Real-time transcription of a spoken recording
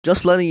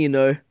Just letting you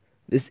know,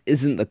 this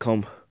isn't the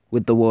comp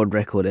with the world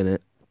record in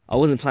it. I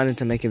wasn't planning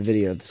to make a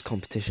video of this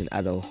competition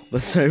at all,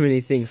 but so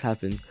many things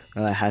happened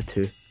that I had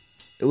to.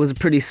 It was a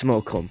pretty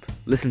small comp.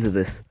 Listen to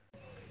this.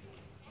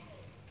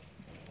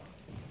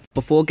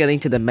 Before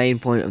getting to the main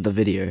point of the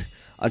video,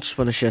 I just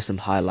want to share some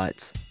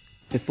highlights.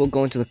 Before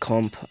going to the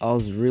comp, I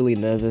was really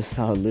nervous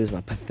that I would lose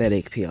my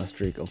pathetic PR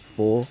streak of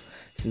 4,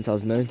 since I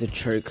was known to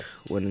choke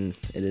when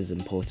it is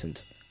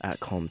important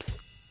at comps.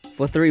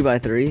 For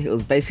 3x3, it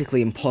was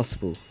basically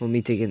impossible for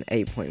me to get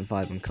an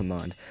 8.5 on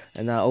command,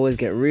 and I always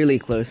get really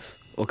close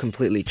or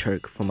completely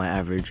choke for my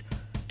average.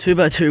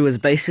 2x2 was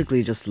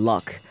basically just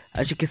luck.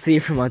 As you can see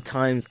from my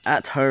times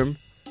at home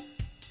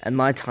and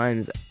my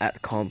times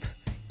at comp,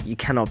 you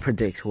cannot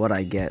predict what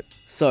I get.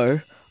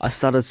 So, I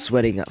started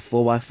sweating at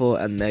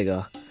 4x4 and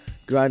Mega,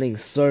 grinding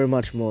so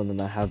much more than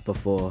I have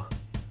before.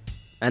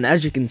 And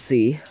as you can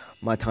see,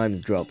 my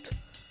times dropped.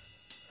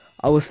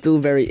 I was still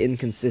very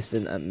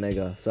inconsistent at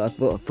Mega, so I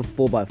thought the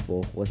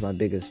 4x4 was my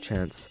biggest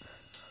chance.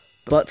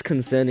 But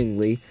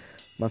concerningly,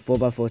 my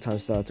 4x4 time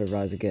started to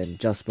rise again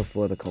just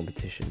before the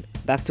competition.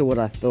 Back to what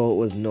I thought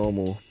was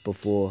normal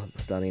before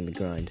starting the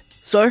grind.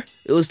 So,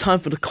 it was time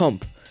for the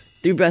comp.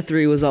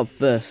 3x3 was up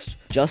first.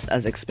 Just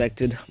as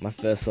expected, my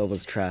first solve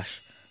was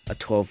trash, a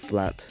 12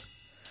 flat.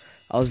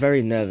 I was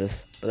very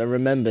nervous, but I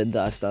remembered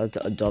that I started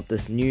to adopt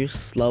this new,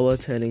 slower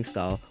turning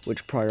style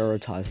which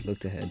prioritized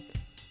looked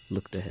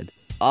ahead.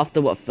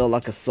 After what felt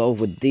like a solve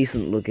with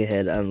decent look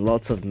ahead and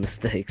lots of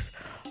mistakes,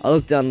 I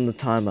looked down on the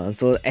timer and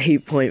saw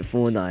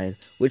 8.49,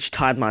 which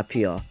tied my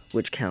PR,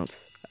 which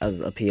counts as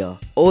a PR.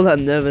 All that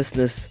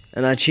nervousness,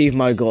 and I achieved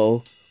my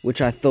goal,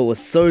 which I thought was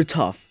so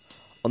tough,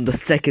 on the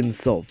second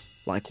solve.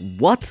 Like,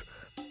 what?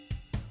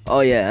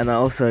 Oh yeah, and I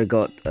also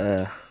got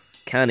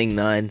counting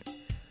 9,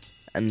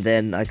 and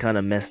then I kind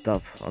of messed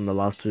up on the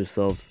last 2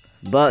 solves.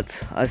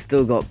 But I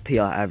still got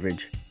PR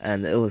average,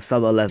 and it was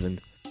sub 11.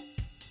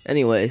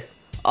 Anyway,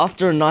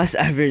 after a nice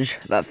average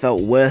that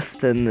felt worse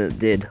than it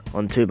did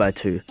on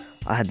 2x2,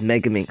 I had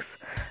Mega Mix,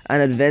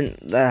 an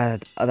event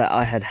that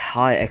I had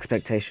high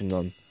expectations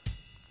on.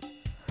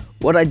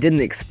 What I didn't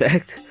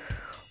expect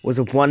was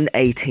a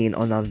 118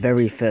 on our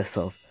very first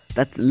solve.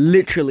 That's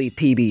literally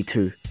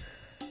PB2.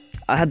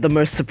 I had the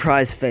most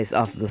surprised face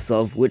after the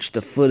solve, which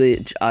the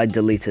footage I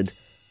deleted.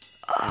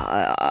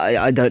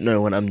 I don't know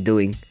what I'm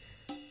doing.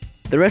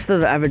 The rest of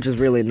the average was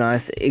really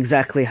nice,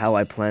 exactly how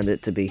I planned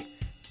it to be.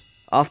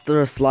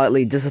 After a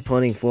slightly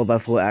disappointing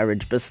 4x4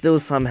 average, but still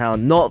somehow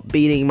not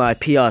beating my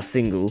PR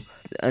single,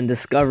 and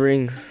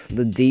discovering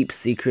the deep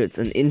secrets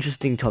and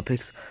interesting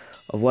topics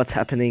of what's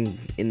happening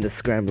in the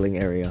scrambling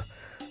area,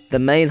 the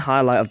main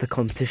highlight of the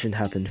competition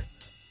happened.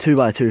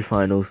 2x2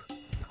 finals.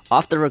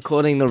 After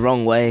recording the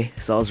wrong way,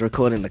 so I was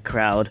recording the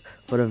crowd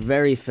for the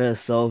very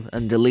first solve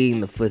and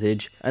deleting the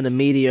footage, and a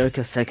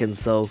mediocre second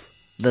solve,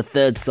 the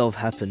third solve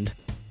happened.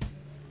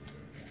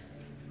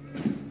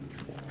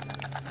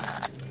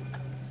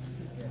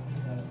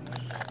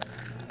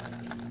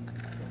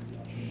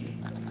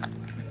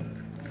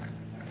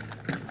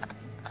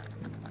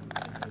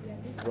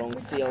 Wrong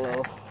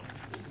CLL.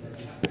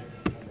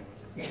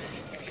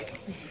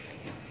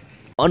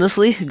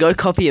 Honestly, go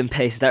copy and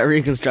paste that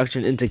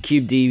reconstruction into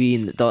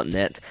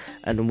cubedb.net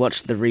and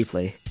watch the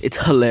replay. It's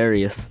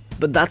hilarious.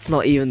 But that's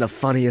not even the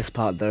funniest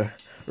part though.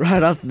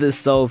 Right after this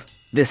solve,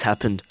 this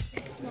happened.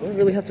 I don't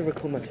really have to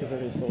record my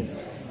 200 solves.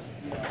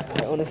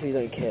 I honestly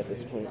don't care at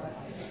this point.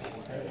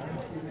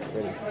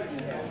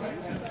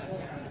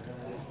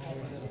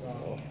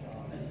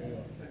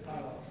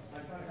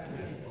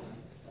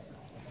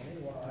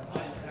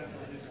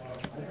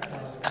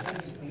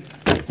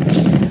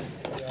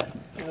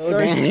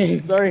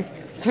 Ready. Sorry.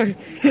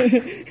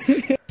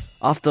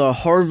 After a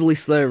horribly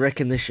slow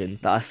recognition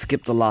that I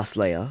skipped the last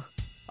layer,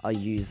 I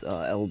use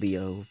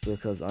LBO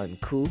because I'm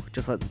cool,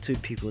 just like the 2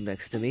 people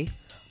next to me.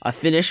 I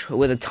finished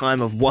with a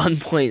time of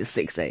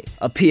 1.68,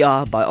 a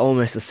PR by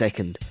almost a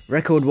second.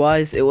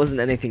 Record-wise, it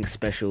wasn't anything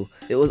special.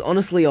 It was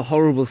honestly a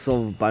horrible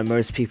solve by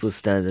most people's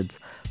standards,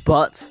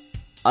 but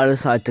I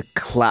decided to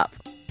clap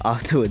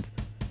afterwards,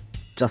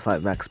 just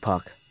like Max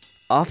Park.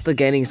 After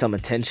gaining some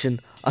attention,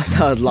 I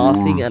started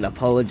laughing and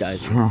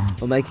apologizing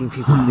for making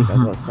people think I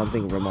got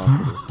something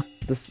remarkable.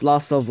 This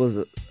last solve was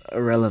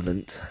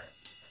irrelevant.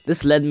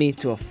 This led me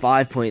to a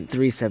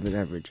 5.37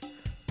 average,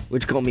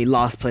 which got me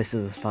last place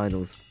in the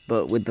finals,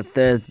 but with the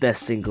 3rd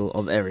best single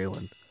of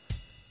everyone.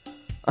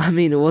 I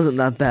mean, it wasn't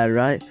that bad,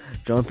 right?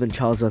 Jonathan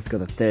Charlesworth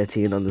got a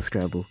 13 on the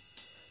scramble.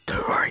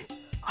 Don't worry,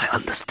 I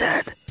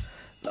understand.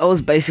 That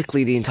was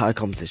basically the entire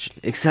competition,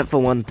 except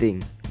for one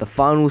thing, the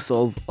final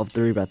solve of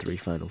 3x3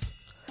 finals.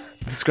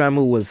 The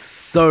scramble was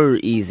so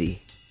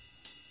easy.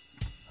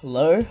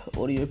 Hello?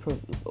 Audio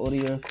quality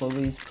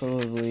is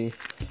probably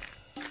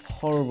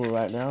horrible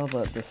right now,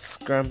 but the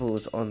scramble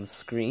is on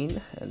screen,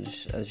 and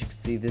as you can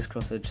see, this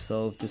cross-edge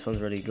solved. This one's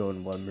ready to go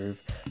in 1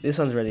 move. This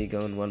one's ready to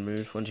go in 1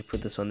 move. Once you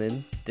put this one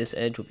in, this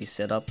edge will be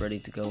set up, ready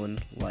to go in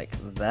like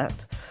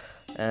that.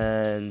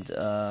 And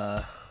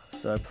so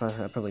I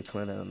probably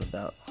plan it on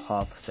about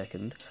half a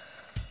second.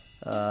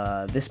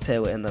 This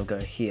pair will end up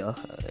going here.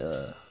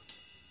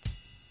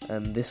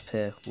 and this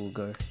pair will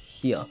go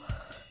here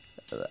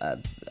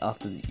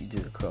after you do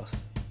the cross.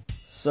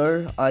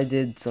 So I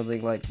did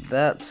something like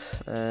that,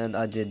 and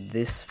I did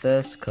this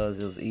first because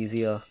it was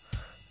easier,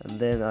 and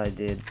then I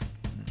did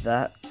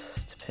that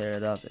to pair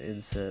it up,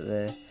 insert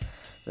there.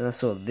 Then I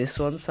saw this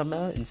one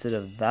somehow instead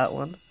of that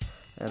one,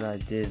 and I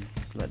did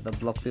like the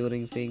block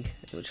building thing,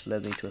 which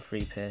led me to a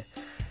free pair.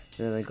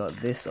 Then I got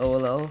this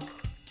OLL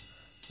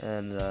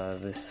and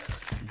this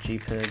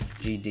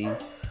GD,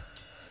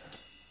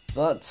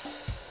 but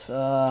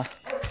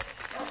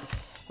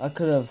I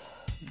could have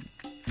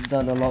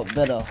done a lot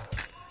better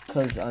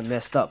because I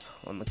messed up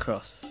on the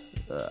cross,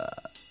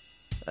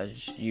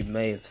 as you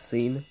may have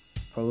seen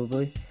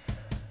probably.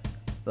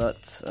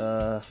 But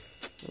I'll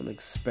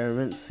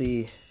experiment,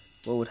 see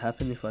what would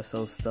happen if I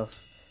sold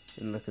stuff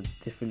in like a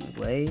different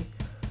way.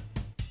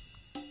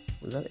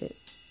 Was that it?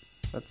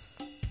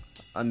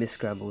 I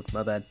misscrambled,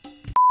 my bad.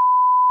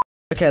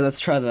 Okay, let's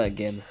try that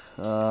again.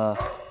 So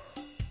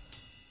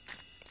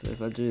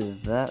if I do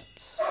that,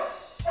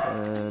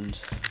 and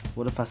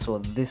what if I saw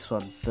this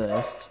one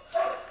first?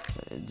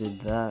 I did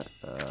that.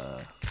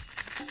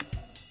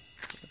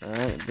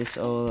 Alright, this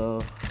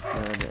OLL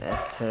and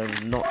F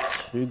turn not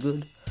too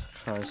good.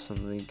 Try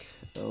something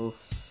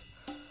else.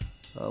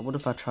 What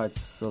if I tried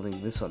solving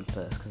this one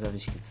first? Because as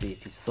you can see,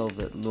 if you solve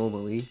it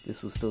normally,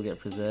 this will still get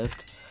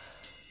preserved.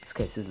 This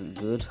case isn't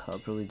good. I'll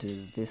probably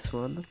do this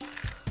one.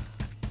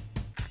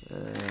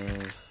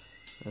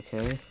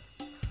 Okay.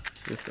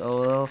 This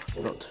OLL,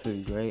 not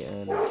too great,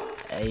 and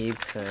A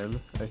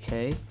perm,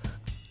 okay.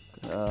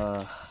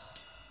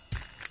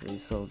 You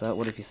solve that.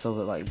 What if you solve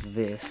it like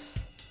this?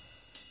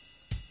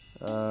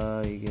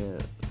 You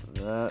get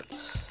that,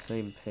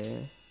 same pair,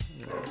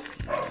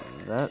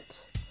 that.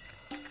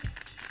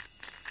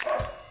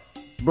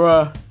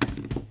 Bruh.